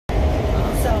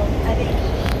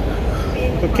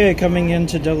Okay, coming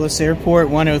into Dulles Airport,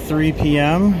 1:03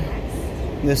 p.m.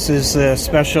 This is a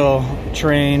special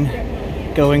train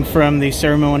going from the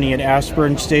ceremony at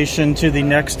Ashburn Station to the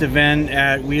next event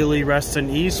at Wiehle,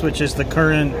 Reston East, which is the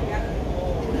current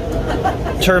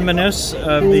terminus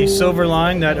of the Silver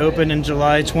Line that opened in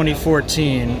July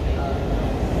 2014.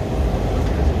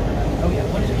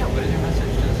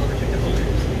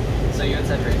 So you had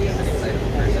said right, an excited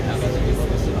person, how many people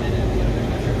were submitted,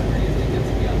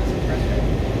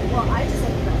 well, I just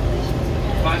said congratulations.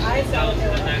 I felt there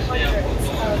were hundreds of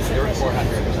there were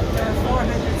 400 or something. There were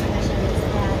 400 submissions,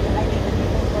 and I think the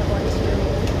people who are going to,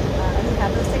 and who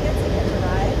have those tickets and get to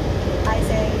ride, I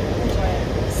say enjoy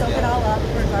it. Soak it all up,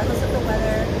 regardless of the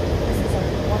weather. This is a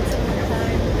once in a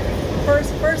lifetime,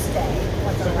 first day,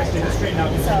 once in a lifetime. So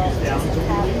just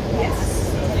have,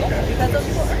 yes, because those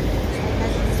people earn it.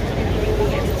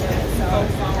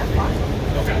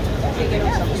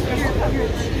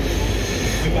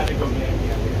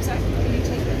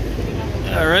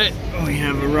 All right, we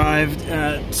have arrived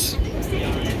at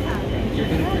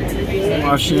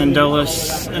Washington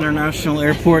Dulles International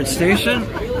Airport Station.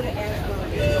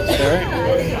 Sorry.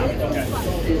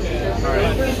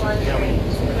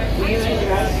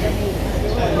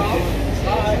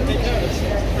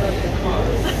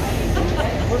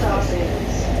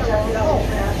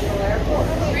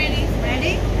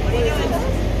 Randy, what are you doing?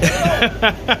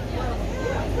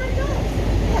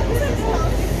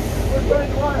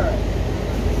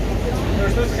 They're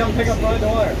supposed to come pick up Brian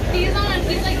Dwyer. He's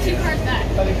like 2 cars back.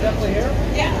 But he's definitely here?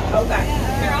 Yeah. Okay.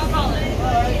 Here, I'll call it.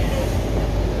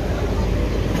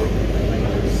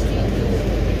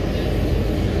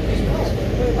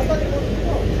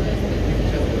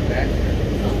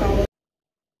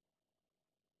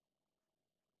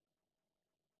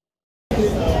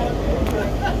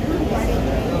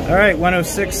 All right,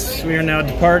 1:06. We are now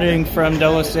departing from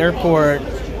Dulles Airport,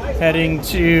 heading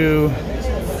to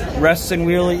Reston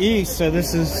Wiehle East. So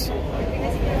this is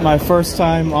my first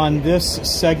time on this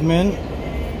segment.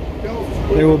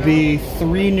 There will be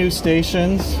 3 new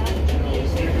stations: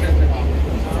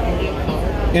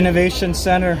 Innovation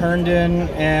Center, Herndon,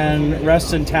 and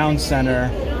Reston Town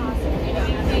Center,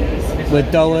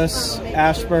 with Dulles,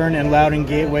 Ashburn, and Loudoun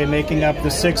Gateway making up the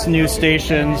 6 new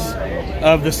stations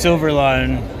of the Silver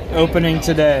Line, opening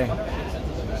today.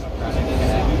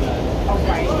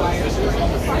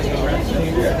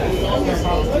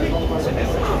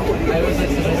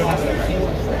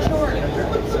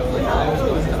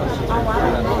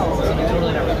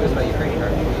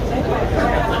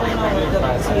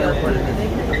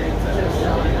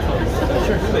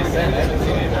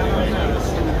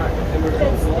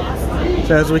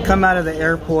 So as we come out of the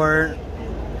airport,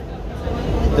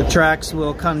 the tracks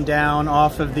will come down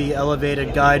off of the elevated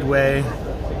guideway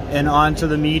and onto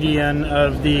the median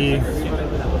of the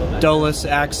Dulles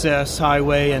Access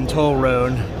Highway and Toll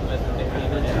Road.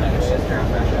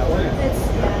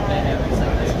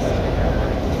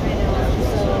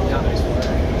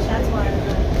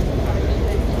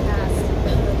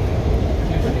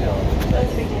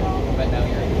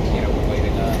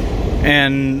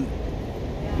 And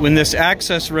when this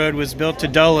access road was built to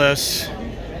Dulles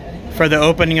for the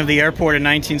opening of the airport in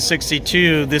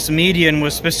 1962, this median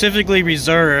was specifically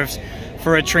reserved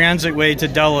for a transitway to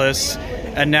Dulles,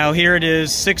 and now here it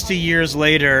is 60 years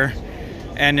later,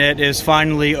 and it is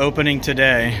finally opening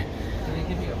today.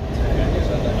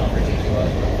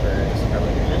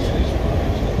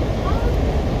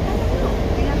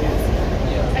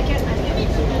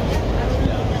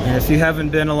 And if you haven't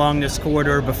been along this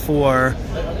corridor before,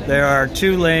 there are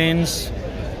 2 lanes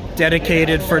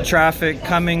dedicated for traffic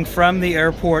coming from the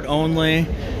airport only,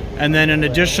 and then an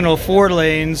additional 4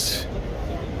 lanes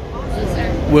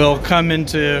will come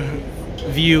into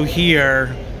view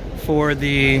here for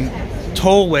the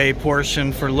tollway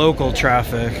portion for local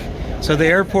traffic. So the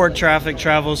airport traffic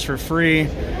travels for free,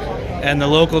 and the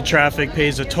local traffic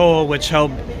pays a toll, which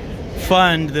help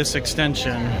fund this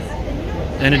extension,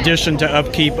 in addition to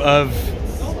upkeep of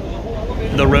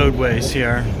the roadways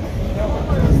here.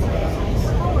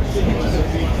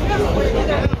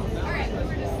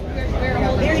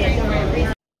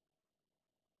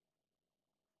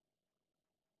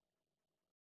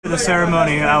 The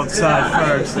ceremony outside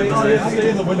first.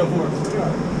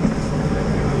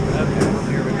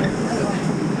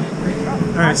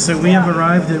 Alright, so we have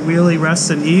arrived at Wiehle,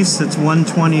 Reston East. It's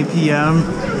 1:20 p.m.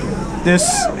 This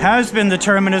has been the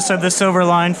terminus of the Silver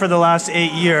Line for the last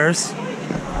 8 years.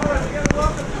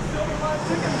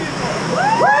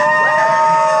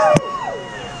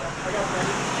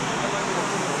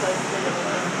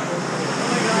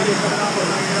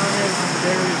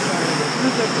 Very excited.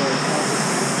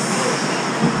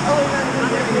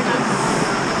 Silver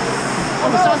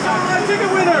Line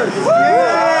ticket winners!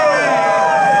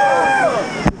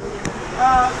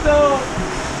 So,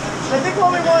 I think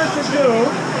what we wanted to do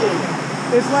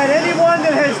is let anyone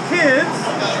that has kids,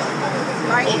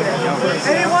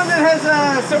 anyone that has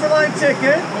a Silver Line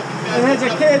ticket and has a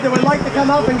kid that would like to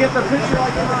come up and get their picture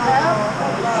like in the cab,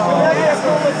 that'd be a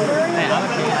cool experience.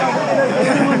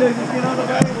 Anyone that just get on the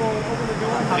way, we'll open the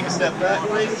door. Take a step back,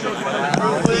 please. Children coming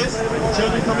through, please.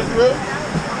 Children coming through.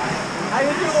 How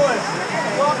you doing?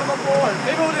 Welcome aboard.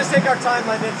 Maybe we'll just take our time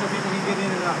like this so people can get in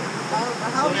and out.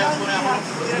 Slow down,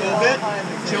 just a little bit.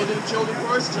 Children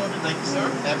first. Children, thank you, sir.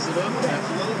 Absolutely.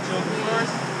 Children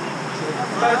first.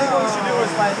 But I think what we should do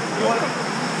is like, you want to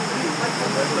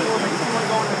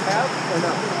go in the cab or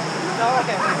no? No,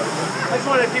 okay. I just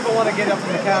wanted people want to get up in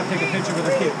the cab, take a picture with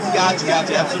their kids. Gotcha.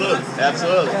 Absolutely.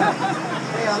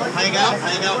 Hang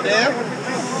out there.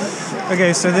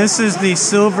 Okay, so this is the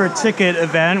Silver Ticket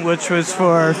event, which was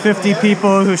for 50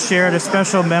 people who shared a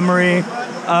special memory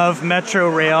of Metro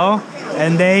Rail,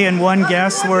 and they and one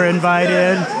guest were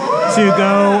invited to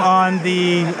go on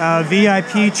the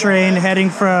VIP train heading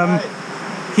from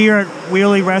here at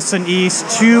Wiehle, Reston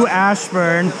East to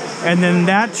Ashburn, and then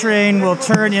that train will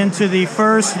turn into the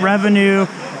first revenue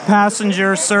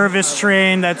passenger service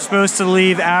train that's supposed to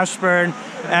leave Ashburn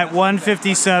at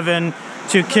 1:57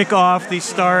 to kick off the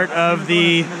start of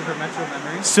the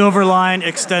Silver Line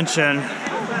extension.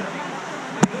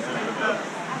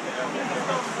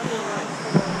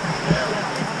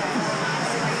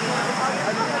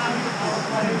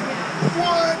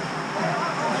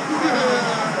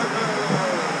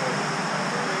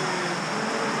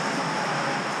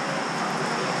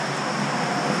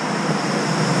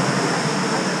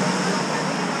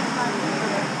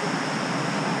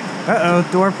 Uh-oh,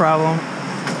 door problem.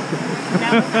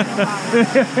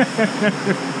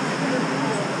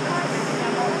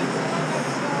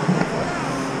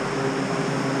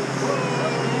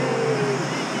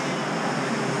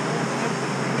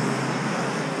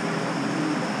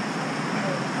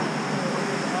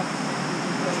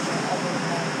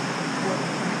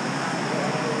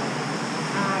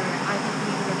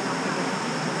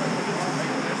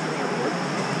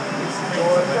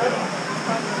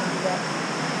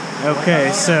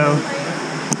 Okay, so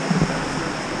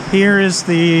here is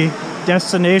the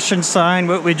destination sign,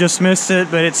 but we just missed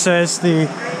it, but it says the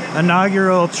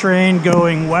inaugural train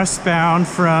going westbound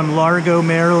from Largo,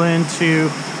 Maryland to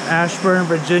Ashburn,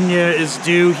 Virginia is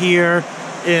due here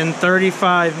in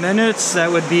 35 minutes.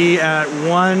 That would be at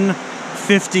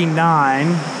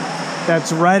 1:59.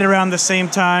 That's right around the same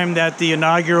time that the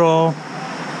inaugural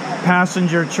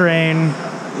passenger train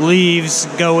leaves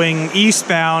going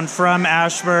eastbound from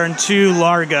Ashburn to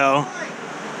Largo.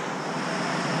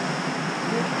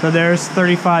 So there's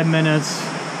 35 minutes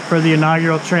for the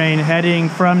inaugural train heading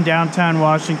from downtown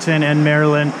Washington and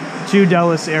Maryland to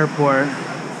Dulles Airport.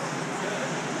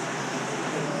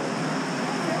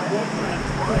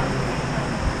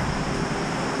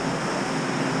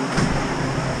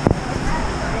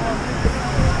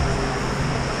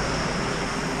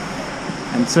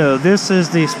 And so this is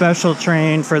the special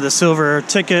train for the silver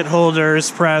ticket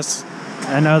holders, press,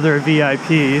 and other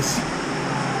VIPs.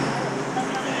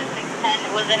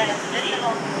 And was it an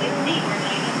additional 50?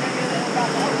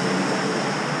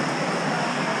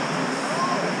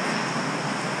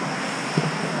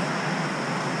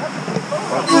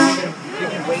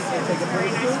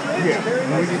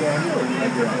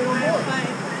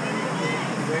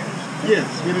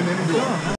 Yes, get in any door.